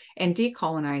trauma-informed, and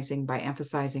decolonizing by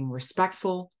emphasizing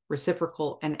respectful,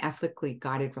 reciprocal, and ethically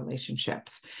guided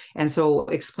relationships. And so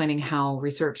explaining how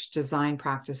research design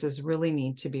practices really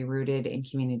need to be rooted in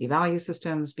community value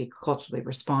systems, be culturally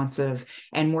responsive,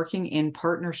 and working in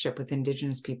partnership with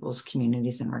Indigenous peoples,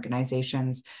 communities, and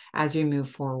organizations as you move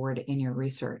forward in your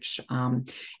research.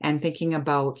 And thinking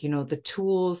about, you know, the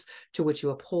tools to which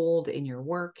you uphold in your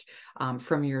work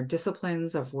from your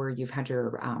disciplines of where you've had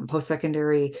your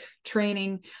post-secondary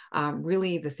training,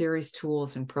 really the theories,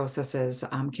 tools, and processes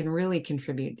can really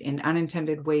contribute in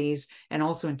unintended ways and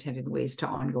also intended ways to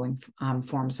ongoing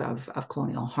forms of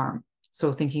colonial harm.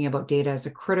 So thinking about data as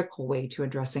a critical way to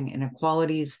addressing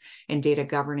inequalities and data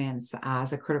governance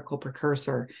as a critical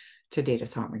precursor to data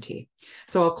sovereignty.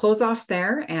 So I'll close off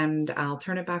there and I'll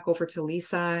turn it back over to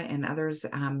Lisa and others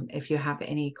if you have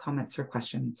any comments or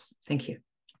questions. Thank you.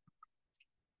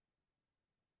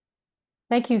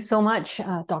 Thank you so much,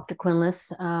 Dr. Quinless,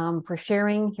 for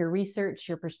sharing your research,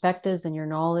 your perspectives, and your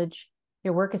knowledge.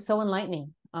 Your work is so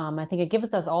enlightening. I think it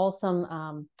gives us all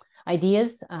some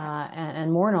ideas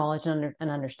and more knowledge and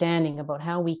understanding about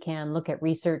how we can look at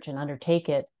research and undertake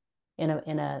it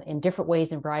in different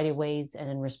ways, in variety of ways, and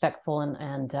in respectful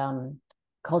and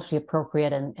culturally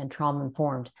appropriate and trauma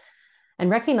informed. And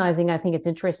recognizing, I think it's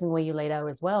interesting the way you laid out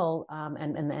as well,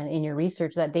 and in your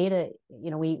research, that data,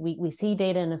 you know, we see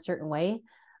data in a certain way,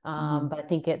 but I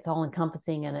think it's all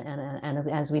encompassing and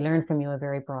as we learned from you, a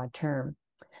very broad term.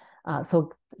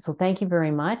 So thank you very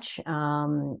much.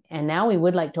 And now we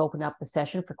would like to open up the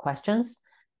session for questions.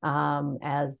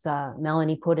 As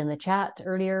Melanie put in the chat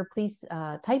earlier, please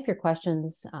type your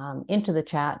questions into the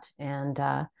chat, and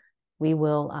we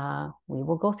will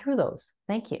go through those.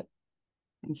 Thank you.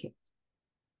 Thank you.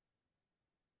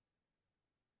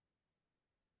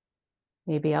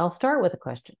 Maybe I'll start with a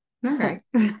question. All right.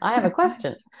 I have a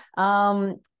question.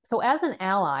 So as an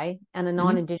ally and a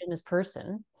non-Indigenous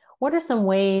person, what are some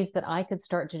ways that I could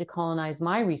start to decolonize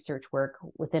my research work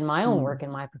within my own work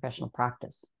and my professional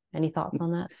practice? Any thoughts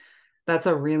on that? That's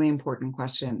a really important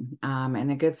question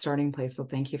and a good starting place. So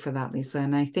thank you for that, Lisa.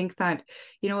 And I think that,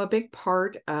 you know, a big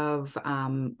part of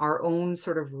our own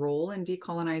sort of role in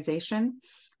decolonization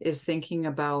is thinking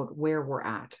about where we're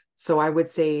at. So I would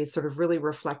say sort of really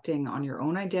reflecting on your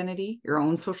own identity, your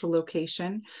own social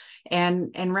location,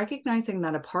 and recognizing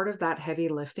that a part of that heavy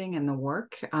lifting and the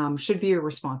work should be your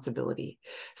responsibility.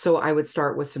 So I would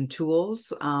start with some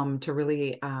tools to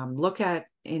really look at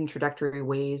introductory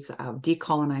ways of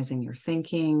decolonizing your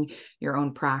thinking, your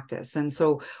own practice. And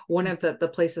so one of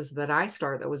the places that I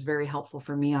start that was very helpful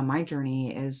for me on my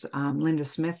journey is Linda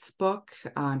Smith's book,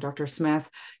 Dr. Smith,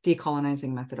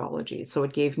 Decolonizing Methodology. So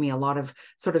it gave me a lot of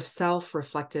sort of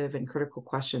self-reflective and critical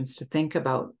questions to think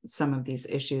about some of these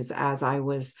issues as I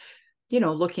was, you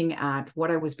know, looking at what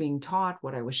I was being taught,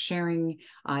 what I was sharing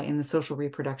in the social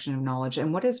reproduction of knowledge,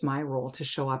 and what is my role to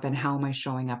show up and how am I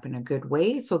showing up in a good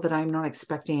way so that I'm not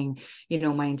expecting, you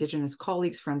know, my Indigenous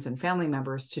colleagues, friends, and family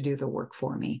members to do the work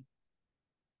for me.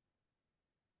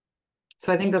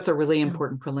 So I think that's a really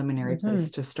important preliminary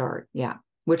place to start. Yeah.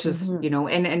 Which is, you know,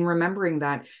 and remembering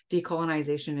that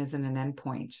decolonization isn't an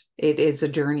endpoint. It is a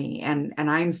journey. And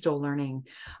I'm still learning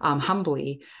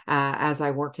humbly as I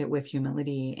work it with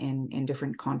humility in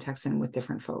different contexts and with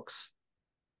different folks.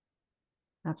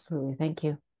 Absolutely. Thank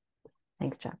you.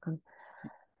 Thanks, Jacqueline.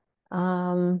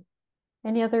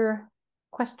 Any other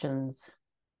questions?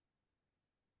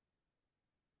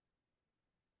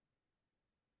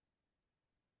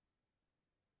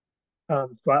 So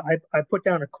I put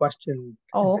down a question,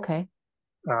 Oh, okay.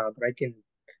 but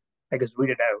I guess read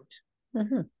it out.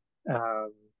 Hmm.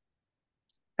 Um,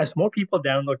 as more people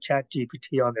download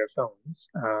ChatGPT on their phones,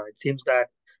 it seems that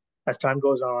as time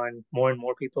goes on, more and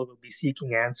more people will be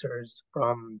seeking answers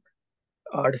from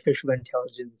artificial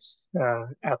intelligence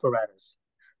apparatus.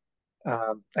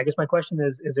 I guess my question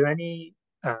is there any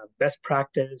best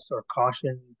practice or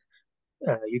caution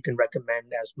you can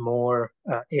recommend as more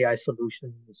AI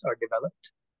solutions are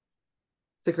developed?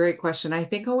 It's a great question. I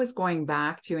think always going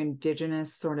back to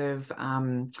indigenous sort of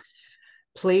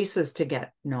places to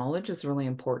get knowledge is really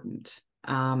important.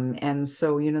 And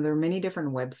so, there are many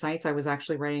different websites. I was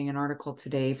actually writing an article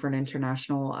today for an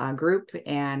international group,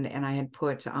 and I had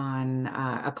put on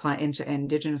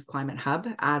Indigenous Climate Hub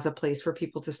as a place for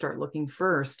people to start looking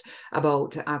first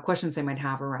about questions they might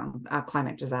have around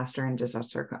climate disaster and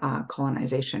disaster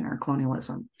colonization or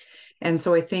colonialism. And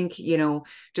so I think,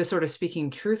 just sort of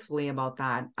speaking truthfully about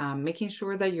that, making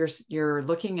sure that you're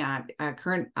looking at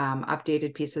current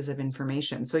updated pieces of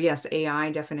information. So yes, AI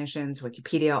definitions,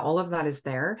 Wikipedia, all of that is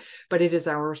there, but it is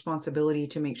our responsibility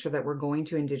to make sure that we're going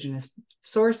to Indigenous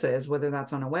sources, whether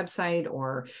that's on a website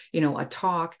or, a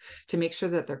talk, to make sure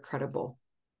that they're credible.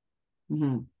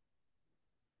 Mm-hmm.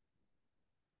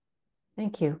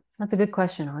 Thank you. That's a good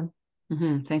question, On.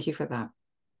 Mm-hmm. Thank you for that.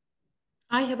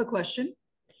 I have a question.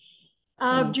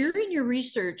 During your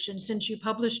research and since you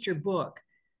published your book,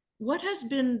 what has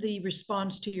been the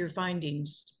response to your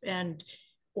findings and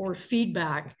or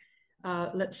feedback,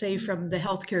 let's say from the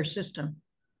healthcare system?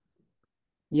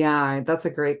 Yeah, that's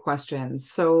a great question.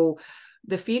 So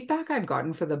the feedback I've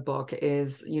gotten for the book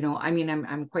is,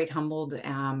 I'm quite humbled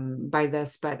by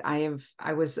this, but I've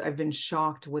been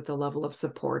shocked with the level of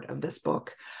support of this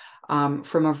book.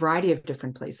 From a variety of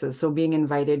different places. So being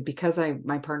invited, because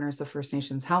my partner is the First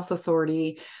Nations Health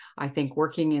Authority, I think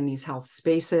working in these health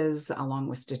spaces, along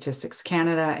with Statistics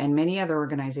Canada and many other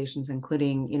organizations,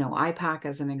 including, IPAC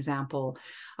as an example,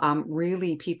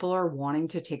 really people are wanting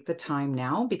to take the time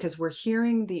now because we're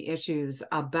hearing the issues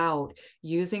about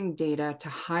using data to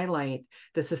highlight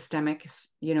the systemic,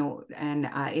 and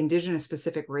Indigenous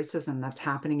specific racism that's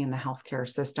happening in the healthcare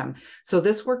system. So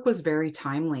this work was very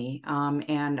timely.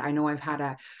 And I know I've had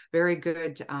a very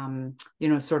good,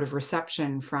 sort of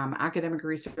reception from academic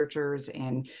researchers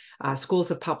and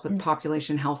schools of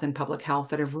population health and public health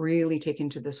that have really taken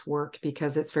to this work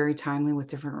because it's very timely with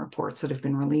different reports that have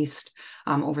been released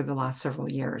over the last several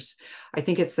years. I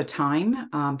think it's the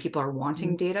time. People are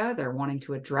wanting data. They're wanting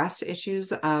to address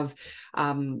issues of,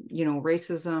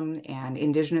 racism and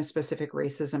Indigenous specific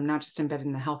racism, not just embedded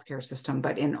in the healthcare system,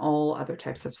 but in all other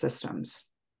types of systems.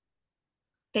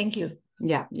 Thank you.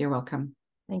 Yeah, you're welcome.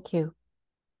 Thank you.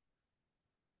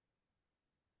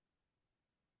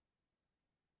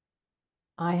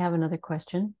 I have another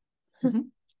question.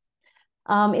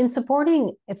 Mm-hmm. In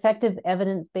supporting effective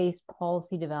evidence-based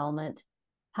policy development,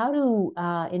 how do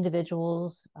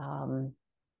individuals, how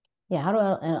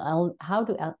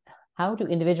do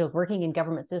individuals working in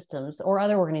government systems or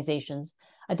other organizations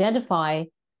identify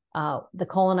the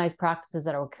colonized practices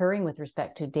that are occurring with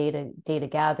respect to data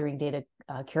gathering, data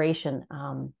curation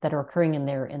that are occurring in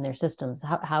their systems?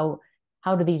 How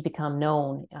do these become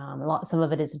known? Some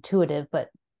of it is intuitive, but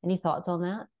any thoughts on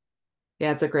that?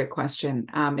 Yeah, it's a great question.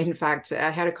 In fact, I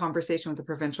had a conversation with the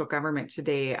provincial government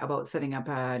today about setting up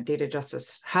a data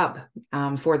justice hub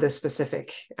for this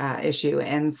specific issue.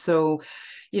 And so,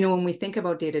 when we think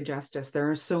about data justice, there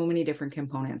are so many different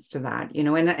components to that,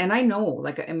 and I know,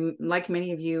 like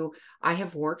many of you, I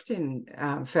have worked in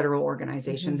federal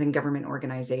organizations and government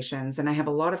organizations, and I have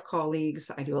a lot of colleagues.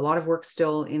 I do a lot of work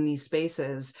still in these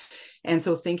spaces. And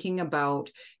so thinking about,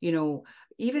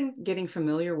 even getting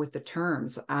familiar with the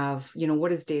terms of,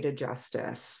 what is data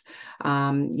justice?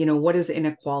 What is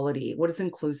inequality? What is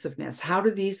inclusiveness? How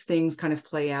do these things kind of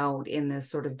play out in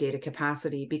this sort of data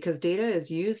capacity? Because data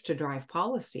is used to drive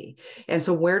policy. And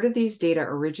so where do these data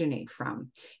originate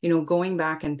from? Going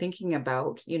back and thinking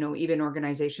about, even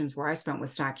organizations where I spent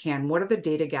with StatCan, what are the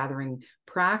data gathering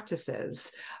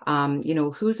practices?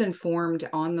 Who's informed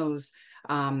on those?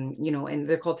 And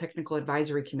they're called technical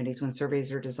advisory committees when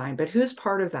surveys are designed, but who's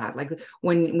part of that? Like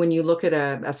when you look at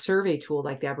a survey tool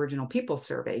like the Aboriginal People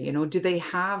Survey, do they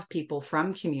have people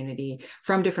from community,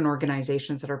 from different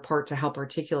organizations that are part to help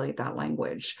articulate that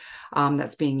language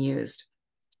that's being used?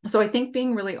 So I think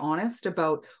being really honest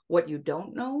about what you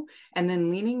don't know, and then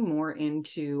leaning more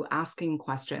into asking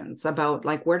questions about,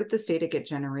 like, where did this data get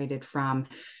generated from?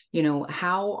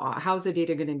 How's the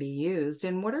data going to be used?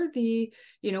 And what are the,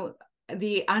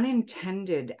 the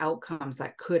unintended outcomes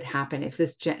that could happen if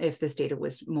this data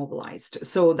was mobilized.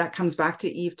 So that comes back to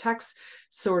Eve Tech's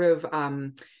sort of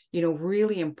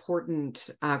really important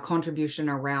contribution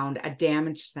around a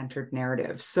damage-centered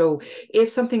narrative. So if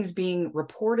something's being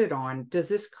reported on, does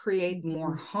this create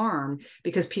more harm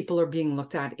because people are being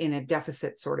looked at in a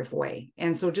deficit sort of way?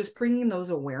 And so just bringing those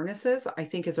awarenesses, I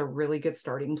think, is a really good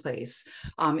starting place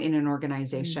in an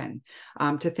organization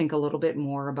to think a little bit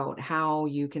more about how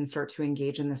you can start to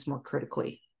engage in this more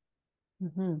critically.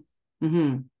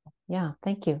 Yeah,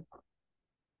 thank you.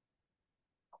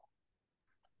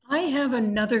 I have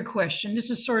another question. This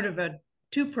is sort of a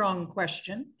two-pronged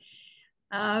question.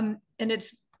 And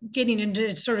it's getting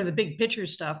into sort of the big picture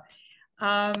stuff.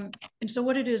 And so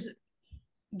what it is,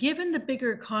 given the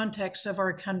bigger context of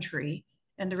our country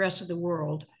and the rest of the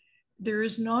world, there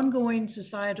is an ongoing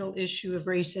societal issue of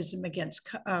racism against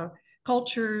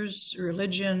cultures,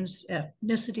 religions,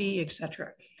 ethnicity,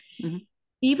 etc.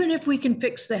 Even if we can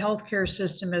fix the healthcare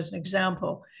system as an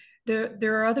example,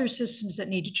 there are other systems that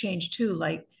need to change too,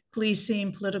 like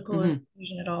policing, political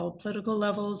inclusion at all political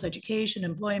levels, education,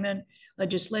 employment,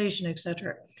 legislation,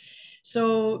 etc.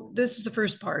 So this is the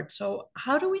first part. So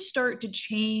how do we start to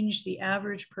change the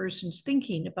average person's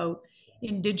thinking about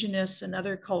Indigenous and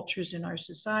other cultures in our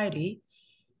society?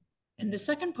 And the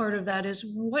second part of that is,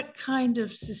 what kind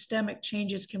of systemic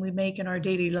changes can we make in our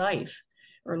daily life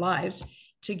or lives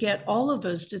to get all of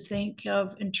us to think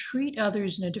of and treat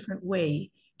others in a different way,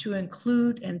 to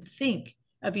include and think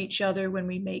of each other when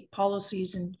we make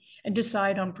policies and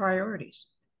decide on priorities?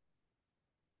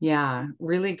 Yeah,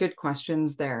 really good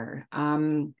questions there.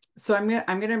 So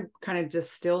I'm gonna kind of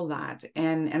distill that,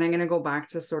 and I'm gonna go back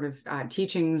to sort of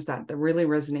teachings that really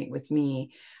resonate with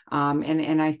me.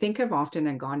 And I think of often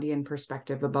a Gandhian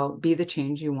perspective about be the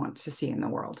change you want to see in the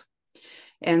world.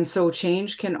 And so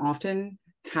change can often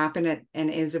happen at, and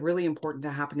is really important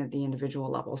to happen at the individual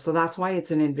level. So that's why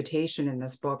it's an invitation in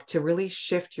this book to really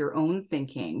shift your own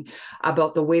thinking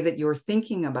about the way that you're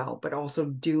thinking about, but also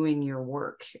doing your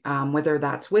work, whether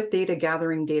that's with data,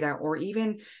 gathering data, or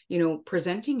even,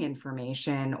 presenting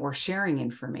information or sharing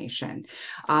information.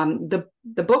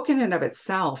 The book in and of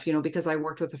itself, because I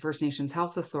worked with the First Nations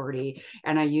Health Authority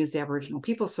and I used the Aboriginal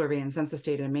People Survey and census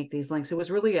data to make these links, it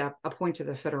was really a point to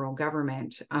the federal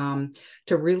government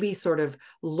to really sort of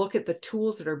look at the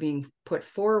tools that are being put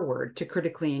forward to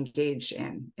critically engage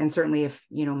in. And certainly if,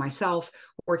 myself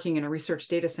working in a research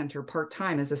data center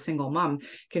part-time as a single mom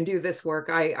can do this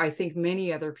work, I think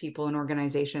many other people in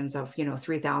organizations of,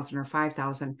 3,000 or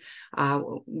 5,000,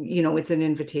 it's an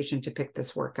invitation to pick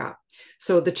this work up.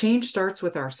 So the change starts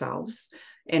with ourselves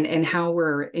and how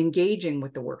we're engaging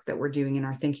with the work that we're doing in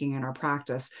our thinking and our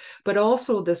practice. But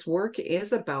also this work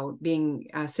is about being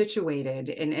situated,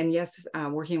 and yes,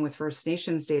 working with First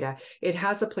Nations data, it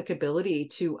has applicability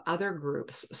to other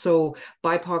groups, so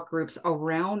BIPOC groups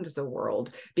around the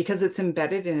world, because it's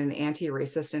embedded in an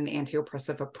anti-racist and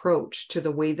anti-oppressive approach to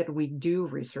the way that we do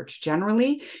research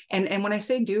generally. And when I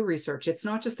say do research, it's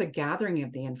not just the gathering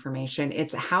of the information,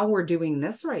 it's how we're doing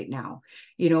this right now.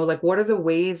 Like what are the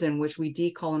ways in which we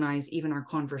decolonize even our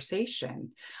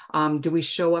conversation? Do we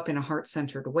show up in a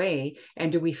heart-centered way?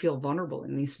 And do we feel vulnerable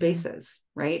in these spaces?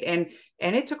 Right. And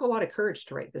it took a lot of courage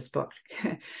to write this book,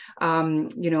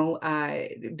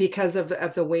 because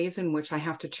of the ways in which I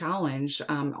have to challenge,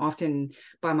 often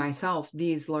by myself,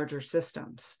 these larger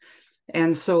systems.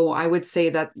 And so I would say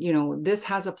that, this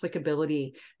has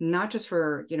applicability, not just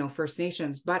for, First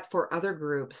Nations, but for other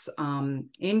groups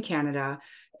in Canada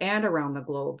and around the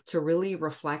globe, to really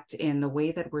reflect in the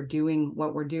way that we're doing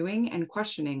what we're doing and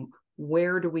questioning,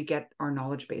 where do we get our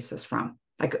knowledge bases from?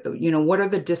 Like, what are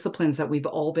the disciplines that we've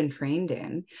all been trained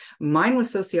in? Mine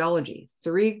was sociology,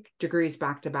 3 degrees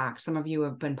back to back. Some of you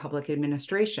have been public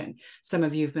administration. Some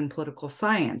of you have been political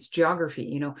science,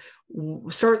 geography.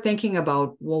 Start thinking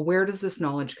about, well, where does this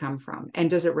knowledge come from? And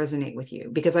does it resonate with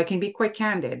you? Because I can be quite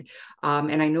candid.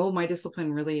 And I know my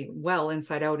discipline really well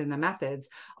inside out in the methods.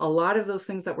 A lot of those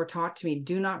things that were taught to me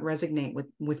do not resonate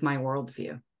with my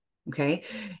worldview. Okay.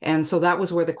 And so that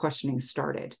was where the questioning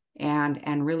started,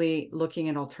 and really looking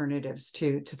at alternatives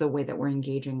to the way that we're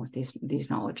engaging with these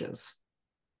knowledges.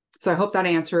 So I hope that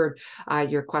answered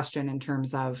your question in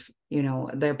terms of,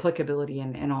 the applicability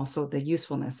and also the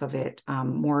usefulness of it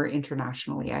more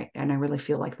internationally. I really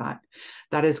feel like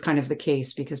that is kind of the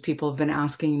case, because people have been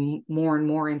asking more and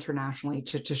more internationally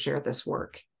to share this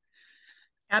work.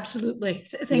 Absolutely.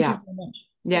 Thank you very much.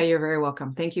 Yeah, you're very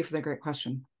welcome. Thank you for the great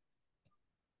question.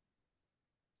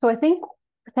 So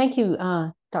thank you,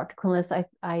 Dr. Quinless.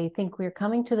 I think we're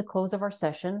coming to the close of our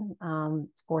session.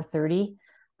 It's 4:30.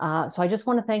 So I just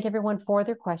want to thank everyone for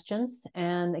their questions.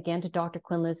 And again, to Dr.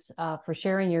 Quinless for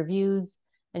sharing your views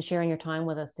and sharing your time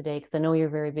with us today, because I know you're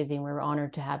very busy and we're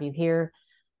honored to have you here.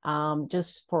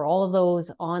 Just for all of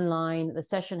those online, the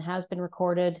session has been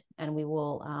recorded and we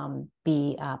will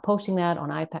be posting that on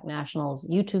IPAC National's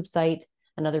YouTube site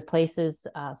and other places.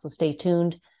 So stay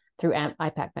tuned through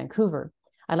IPAC Vancouver.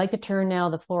 I'd like to turn now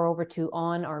the floor over to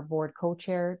our board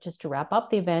co-chair, just to wrap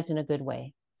up the event in a good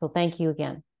way. So thank you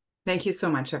again. Thank you so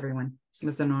much, everyone. It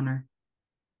was an honor.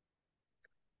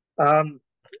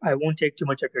 I won't take too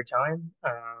much of your time.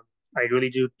 I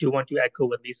really do want to echo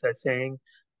what Lisa is saying.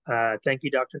 Thank you,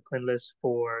 Dr. Quinless,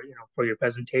 for your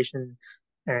presentation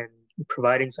and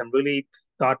providing some really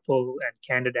thoughtful and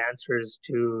candid answers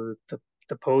to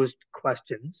the posed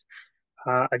questions.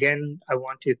 Again, I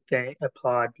want to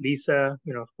applaud Lisa,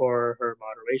 for her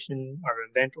moderation, our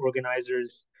event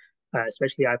organizers,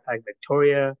 especially IPAC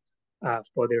Victoria,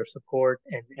 for their support,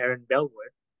 and Erin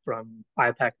Bellwood from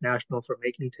IPAC National for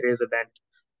making today's event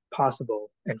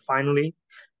possible. And finally,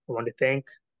 I want to thank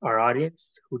our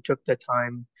audience who took the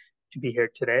time to be here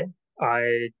today.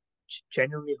 I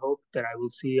genuinely hope that I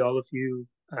will see all of you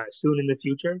soon in the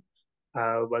future,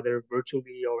 whether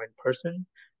virtually or in person.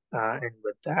 And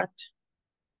with that,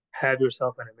 have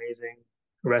yourself an amazing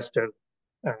rest of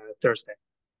Thursday.